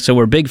investing, so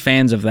we're big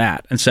fans of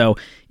that. And so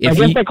if I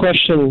guess my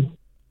question...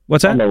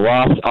 What's that? On the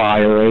Roth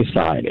IRA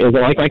side, is it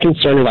like my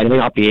concern is I may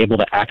not be able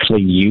to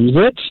actually use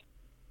it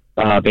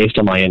based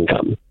on my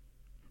income.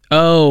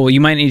 Oh, you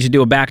might need to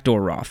do a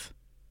backdoor Roth.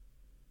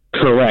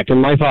 Correct.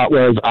 And my thought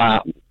was,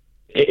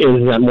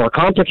 is that more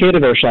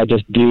complicated, or should I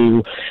just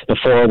do the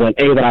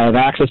 401a that I have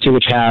access to,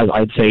 which has,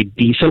 I'd say,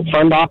 decent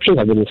fund options?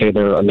 I wouldn't say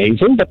they're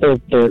amazing, but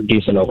they're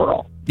decent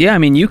overall. Yeah, I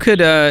mean, you could,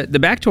 the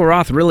backdoor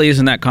Roth really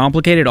isn't that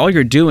complicated. All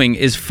you're doing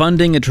is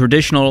funding a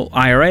traditional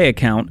IRA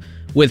account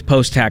with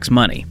post-tax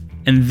money,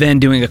 and then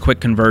doing a quick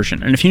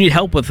conversion. And if you need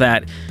help with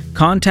that,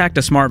 contact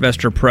a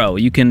SmartVestor Pro.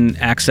 You can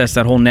access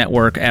that whole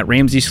network at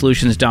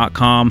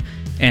RamseySolutions.com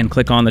and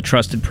click on the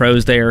trusted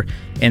pros there,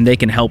 and they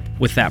can help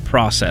with that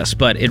process.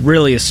 But it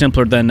really is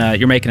simpler than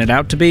you're making it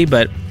out to be.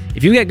 But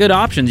if you get good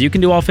options, you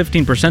can do all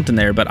 15% in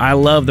there. But I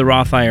love the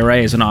Roth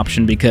IRA as an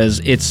option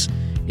because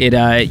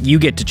you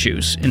get to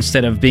choose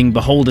instead of being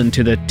beholden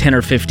to the 10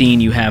 or 15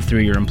 you have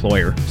through your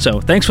employer.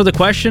 So thanks for the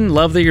question.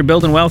 Love that you're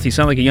building wealth. You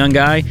sound like a young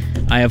guy.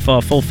 I have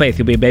full faith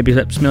you'll be a baby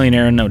steps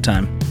millionaire in no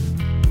time.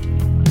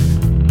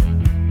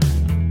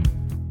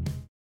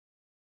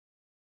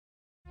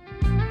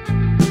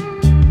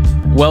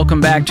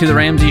 Welcome back to The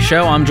Ramsey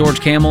Show. I'm George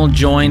Kamel,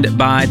 joined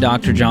by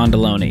Dr. John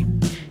Deloney.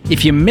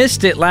 If you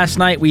missed it, last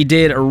night we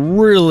did a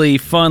really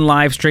fun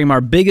live stream,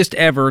 our biggest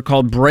ever,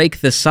 called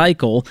Break the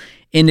Cycle.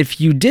 And if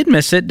you did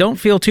miss it, don't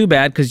feel too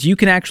bad, because you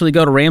can actually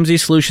go to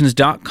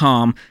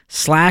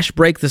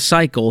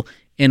RamseySolutions.com/breakthecycle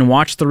and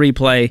watch the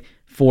replay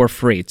for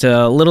free. It's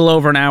a little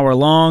over an hour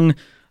long,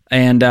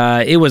 and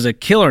it was a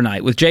killer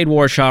night with Jade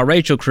Warshaw,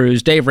 Rachel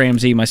Cruz, Dave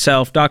Ramsey,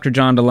 myself, Dr.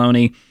 John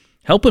Deloney,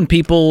 helping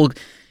people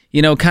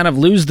kind of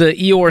lose the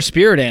Eeyore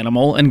spirit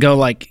animal and go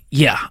like,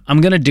 yeah,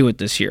 I'm going to do it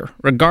this year.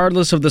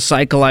 Regardless of the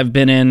cycle I've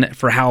been in,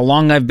 for how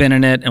long I've been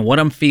in it, and what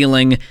I'm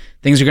feeling,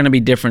 things are going to be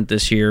different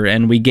this year.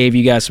 And we gave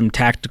you guys some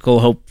tactical,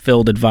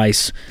 hope-filled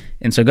advice.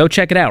 And so go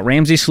check it out,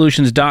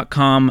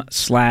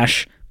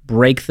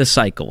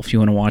 RamseySolutions.com/breakthecycle if you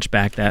want to watch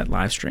back that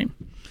live stream.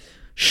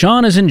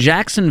 Sean is in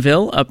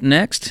Jacksonville up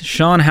next.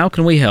 Sean, how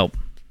can we help?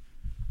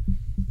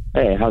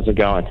 Hey, how's it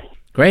going?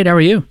 Great, how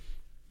are you?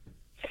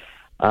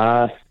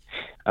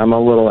 I'm a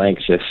little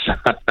anxious.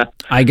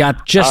 I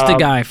got just the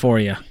guy for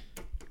you.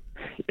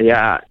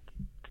 Yeah,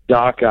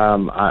 Doc,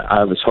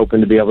 I was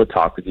hoping to be able to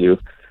talk with you.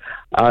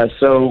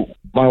 So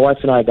my wife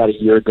and I about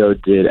a year ago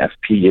did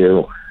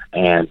FPU,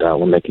 and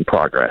we're making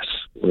progress.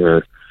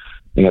 We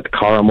got the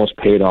car almost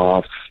paid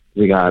off.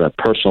 We got a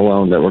personal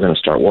loan that we're going to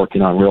start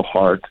working on real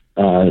hard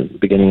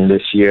beginning of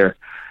this year.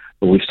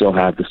 But we still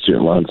have the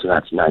student loan, so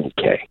that's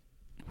 $90K.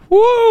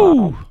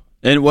 Woo!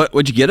 And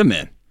what'd you get them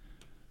in?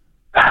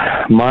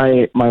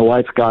 My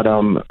wife got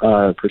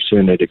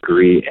pursuing a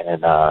degree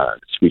in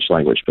speech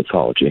language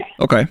pathology.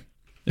 Okay.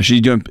 Is she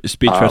doing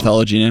speech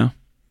pathology now?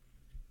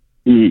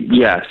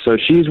 Yeah. So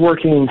she's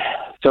working.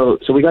 So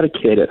we got a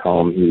kid at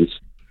home. He's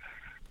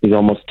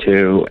almost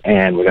 2,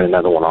 and we got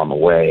another one on the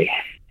way.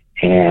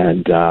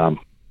 And so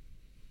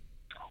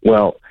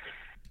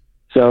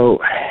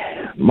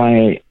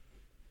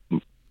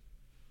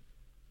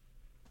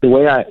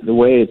the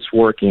way it's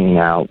working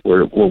now,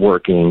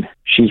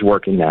 she's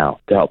working now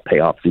to help pay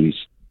off these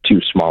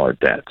 2 smaller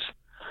debts.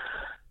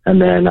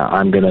 And then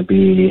I'm going to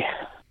be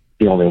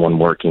the only one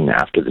working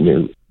after the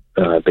new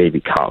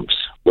baby comes,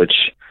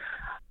 which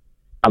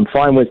I'm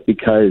fine with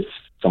because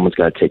someone's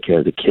got to take care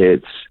of the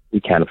kids. We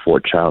can't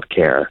afford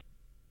childcare.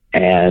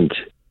 And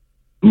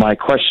my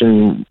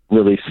question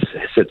really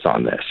sits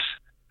on this.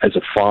 As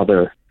a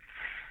father,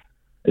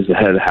 as the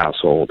head of the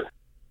household,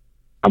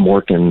 I'm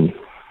working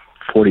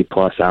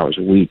 40-plus hours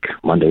a week,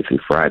 Monday through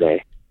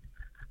Friday.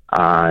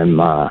 I'm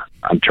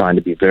trying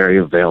to be very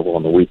available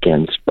on the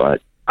weekends, but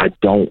I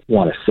don't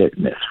want to sit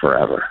in this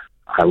forever.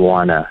 I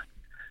want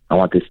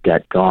this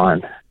debt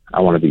gone. I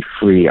want to be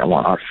free. I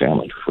want our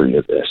family free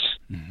of this.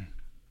 Mm-hmm.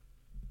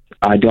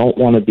 I don't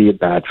want to be a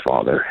bad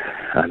father.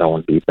 I don't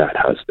want to be a bad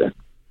husband.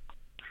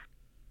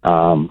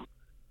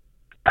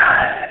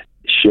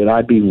 Should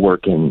I be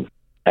working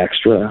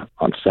extra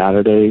on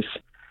Saturdays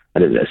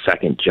at a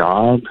second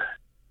job?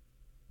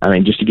 I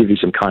mean, just to give you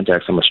some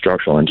context, I'm a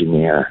structural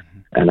engineer,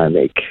 and I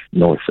make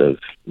north of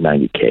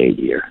 $90K a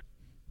year.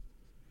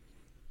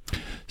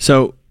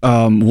 So,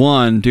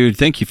 one, dude,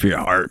 thank you for your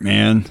heart,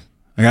 man.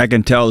 Like, I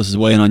can tell this is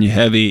weighing on you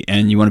heavy,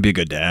 and you want to be a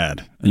good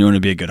dad, and you want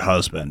to be a good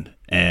husband.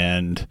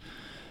 And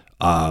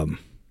I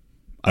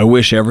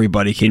wish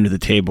everybody came to the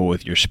table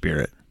with your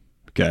spirit,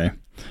 okay?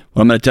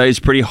 What I'm going to tell you is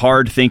pretty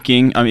hard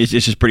thinking. I mean, it's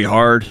just pretty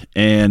hard,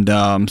 and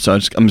so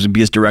I'm going to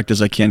be as direct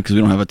as I can because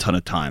we don't have a ton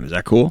of time. Is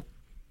that cool?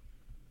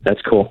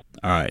 That's cool.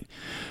 All right.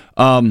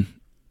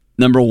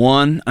 Number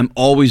one, I'm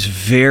always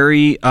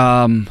very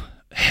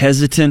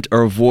hesitant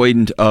or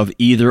avoidant of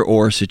either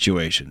or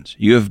situations.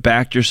 You have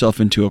backed yourself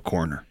into a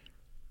corner,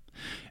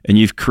 and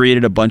you've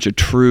created a bunch of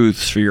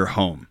truths for your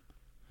home.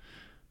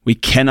 We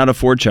cannot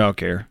afford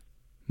childcare.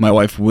 My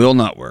wife will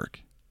not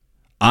work.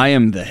 I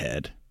am the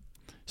head.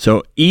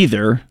 So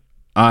either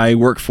I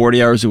work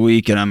 40 hours a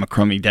week and I'm a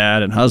crummy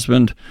dad and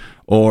husband,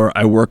 or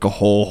I work a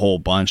whole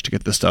bunch to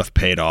get the stuff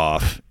paid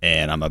off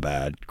and I'm a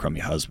bad, crummy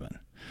husband.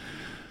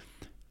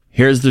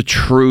 Here's the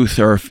truth,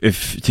 or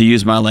if to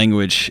use my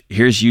language,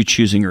 here's you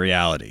choosing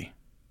reality.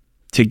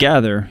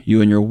 Together,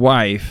 you and your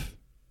wife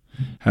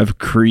have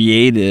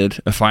created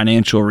a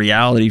financial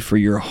reality for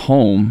your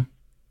home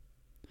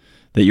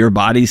that your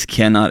bodies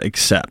cannot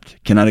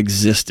accept, cannot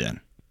exist in.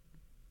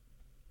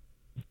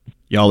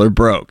 Y'all are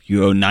broke.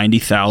 You owe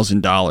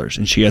 $90,000,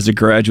 and she has a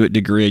graduate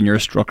degree, and you're a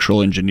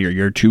structural engineer.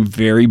 You're 2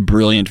 very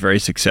brilliant, very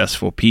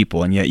successful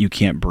people, and yet you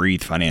can't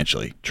breathe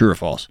financially. True or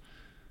false?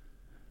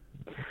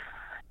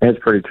 It's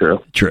pretty true.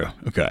 True.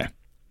 Okay.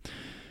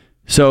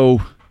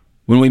 So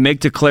when we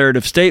make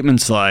declarative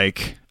statements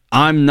like,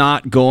 I'm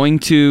not going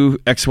to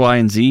X, Y,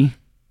 and Z,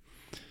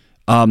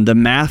 the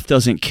math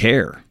doesn't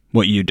care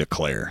what you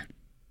declare.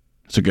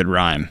 It's a good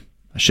rhyme.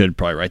 I should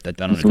probably write that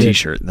down on a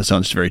T-shirt. That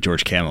sounds very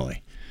George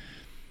Camely.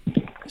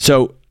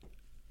 So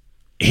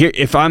here,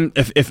 if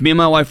me and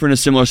my wife were in a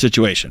similar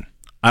situation,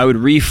 I would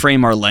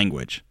reframe our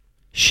language.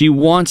 She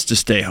wants to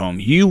stay home.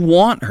 You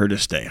want her to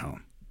stay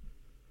home.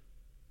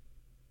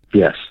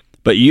 Yes.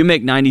 But you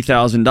make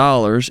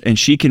 $90,000 and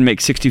she can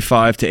make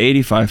 $65,000 to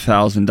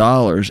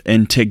 $85,000,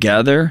 and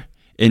together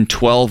in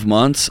 12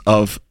 months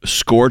of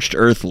scorched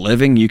earth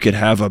living, you could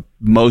have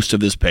most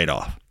of this paid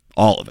off,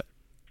 all of it.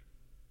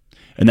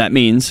 And that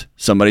means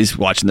somebody's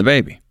watching the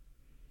baby.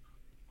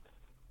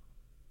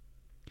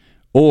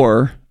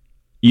 Or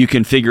you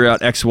can figure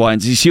out X, Y,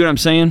 and Z. You see what I'm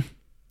saying?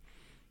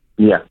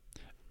 Yeah.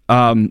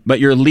 But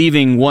you're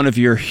leaving one of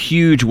your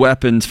huge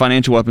weapons,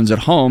 financial weapons at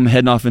home,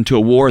 heading off into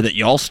a war that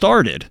y'all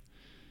started,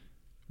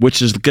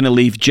 which is going to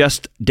leave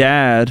just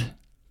dad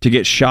to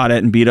get shot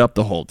at and beat up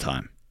the whole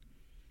time.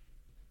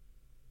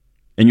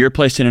 and you're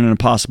placed in an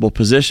impossible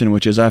position,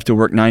 which is I have to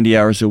work 90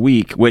 hours a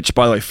week, which,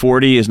 by the way,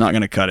 40 is not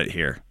going to cut it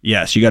here.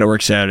 Yes, you got to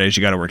work Saturdays,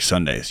 you got to work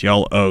Sundays.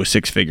 Y'all owe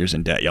 6 figures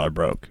in debt. Y'all are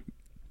broke.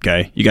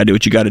 Okay? You got to do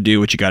what you got to do,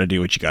 what you got to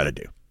do, what you got to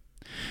do.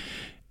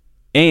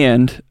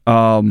 And,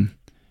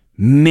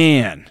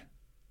 man,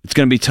 it's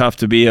going to be tough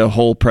to be a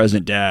whole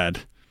present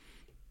dad.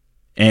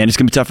 And it's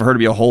going to be tough for her to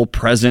be a whole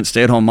present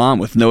stay-at-home mom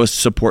with no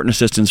support and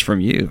assistance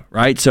from you,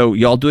 right? So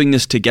y'all doing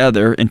this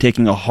together and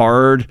taking a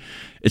hard,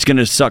 it's going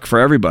to suck for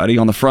everybody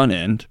on the front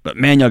end, but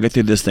man, y'all get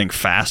through this thing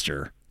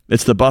faster.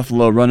 It's the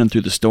buffalo running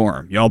through the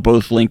storm. Y'all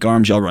both link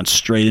arms, y'all run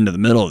straight into the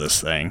middle of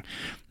this thing.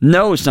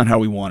 No, it's not how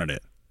we wanted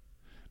it.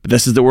 But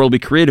this is the world we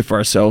created for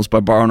ourselves by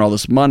borrowing all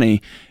this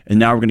money, and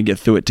now we're going to get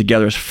through it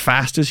together as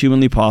fast as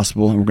humanly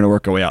possible, and we're going to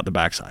work our way out the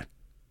backside.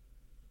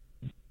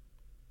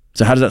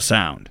 So how does that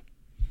sound?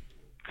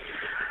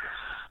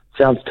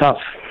 Sounds tough.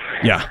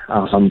 Yeah.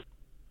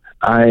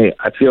 I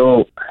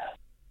feel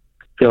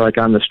like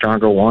I'm the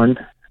stronger one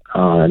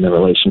in the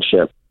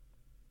relationship.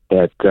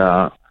 But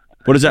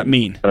what does that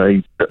mean?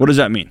 What does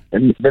that mean?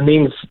 It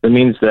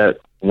means that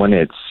when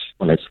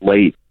it's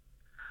late,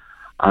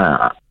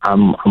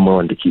 I'm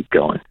willing to keep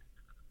going.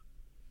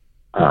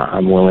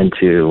 I'm willing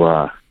to.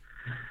 I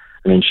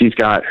mean, she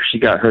got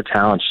her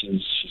talent.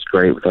 She's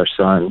great with our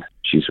son.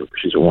 She's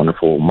a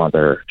wonderful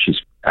mother. She's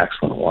an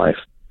excellent wife.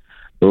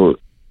 But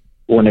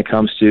when it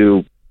comes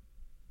to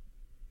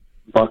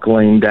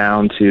buckling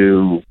down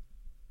to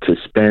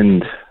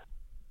spend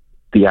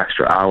the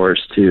extra hours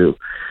to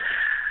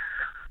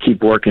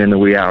keep working in the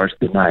wee hours of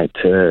the night,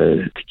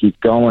 to keep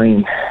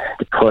going,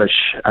 to push.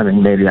 I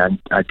mean, maybe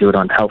I do it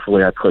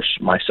unhealthfully. I push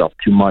myself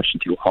too much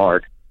and too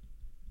hard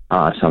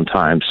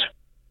sometimes.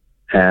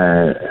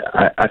 And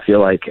I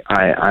feel like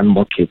I'm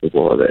more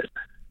capable of it.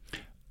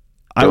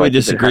 I would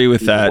disagree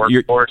with that.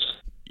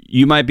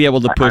 You might be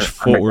able to push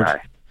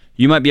forward.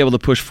 You might be able to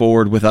push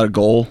forward without a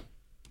goal.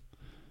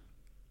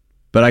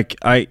 But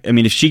I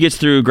mean, if she gets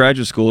through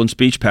graduate school and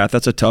speech path,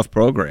 that's a tough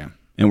program.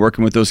 And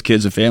working with those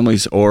kids and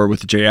families or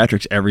with the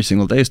geriatrics every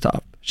single day is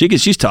tough.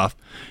 She's tough.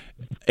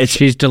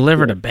 She's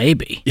delivered a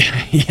baby.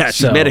 Yeah,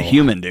 she's made a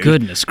human, dude.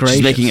 Goodness gracious.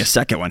 She's making a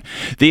second one.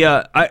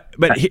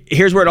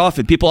 Here's where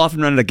people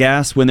often run out of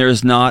gas when there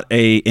is not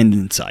a end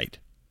in sight.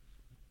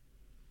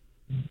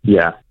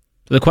 Yeah.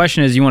 So the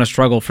question is, you want to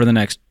struggle for the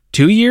next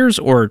 2 years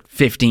or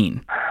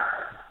 15?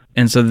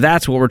 And so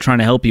that's what we're trying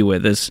to help you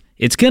with. Is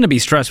it's going to be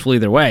stressful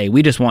either way.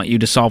 We just want you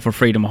to solve for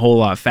freedom a whole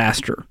lot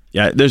faster.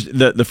 Yeah, there's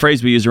the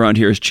phrase we use around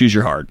here is choose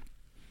your hard.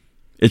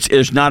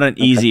 It's not an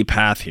easy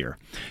path here.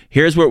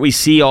 Here's what we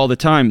see all the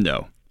time,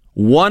 though.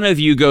 One of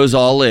you goes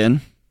all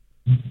in,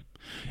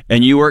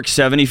 and you work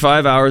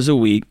 75 hours a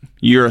week.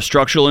 You're a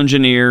structural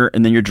engineer,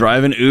 and then you're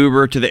driving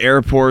Uber to the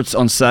airports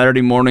on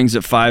Saturday mornings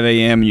at 5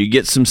 a.m., and you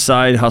get some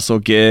side hustle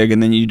gig,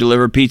 and then you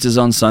deliver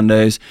pizzas on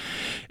Sundays,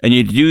 and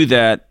you do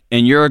that,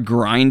 and you're a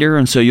grinder,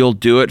 and so you'll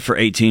do it for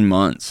 18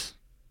 months.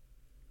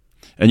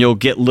 And you'll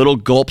get little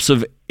gulps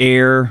of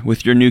air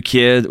with your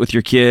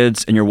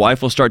kids, and your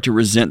wife will start to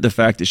resent the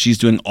fact that she's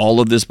doing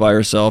all of this by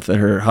herself, that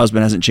her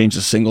husband hasn't changed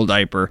a single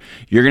diaper.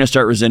 You're going to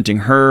start resenting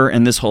her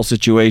and this whole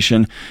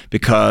situation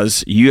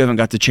because you haven't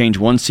got to change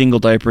one single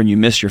diaper and you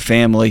miss your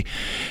family.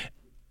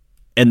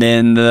 And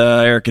then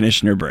the air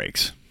conditioner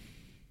breaks.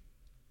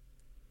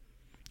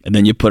 And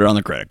then you put it on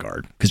the credit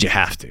card because you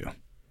have to.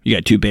 You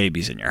got 2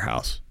 babies in your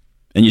house.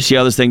 And you see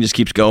how this thing just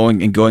keeps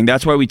going and going.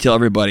 That's why we tell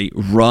everybody,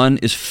 run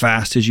as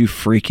fast as you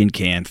freaking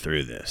can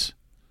through this.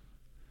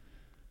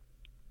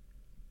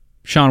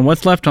 Sean,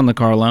 what's left on the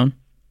car loan?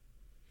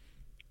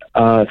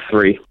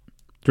 3.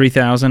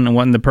 $3,000. And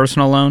what in the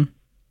personal loan?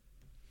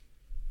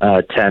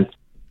 10.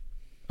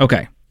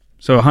 Okay.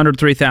 So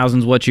 $103,000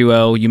 is what you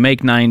owe. You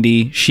make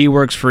 $90,000. She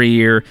works for a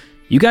year.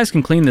 You guys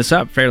can clean this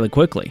up fairly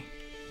quickly.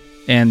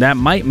 And that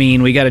might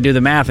mean we got to do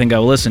the math and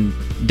go, listen,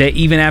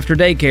 even after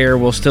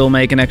daycare, we'll still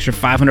make an extra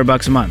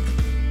 $500 a month.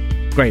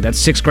 Great, that's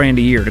 $6,000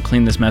 a year to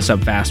clean this mess up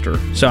faster.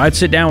 So I'd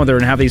sit down with her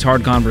and have these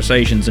hard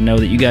conversations and know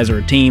that you guys are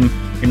a team.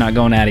 You're not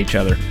going at each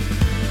other.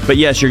 But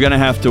yes, you're going to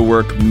have to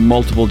work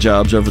multiple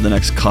jobs over the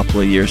next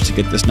couple of years to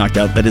get this knocked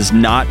out. That does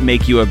not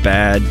make you a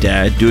bad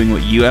dad. Doing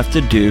what you have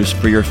to do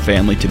for your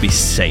family to be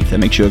safe. That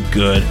makes you a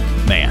good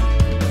man.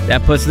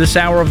 That puts this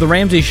hour of The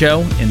Ramsey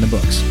Show in the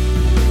books.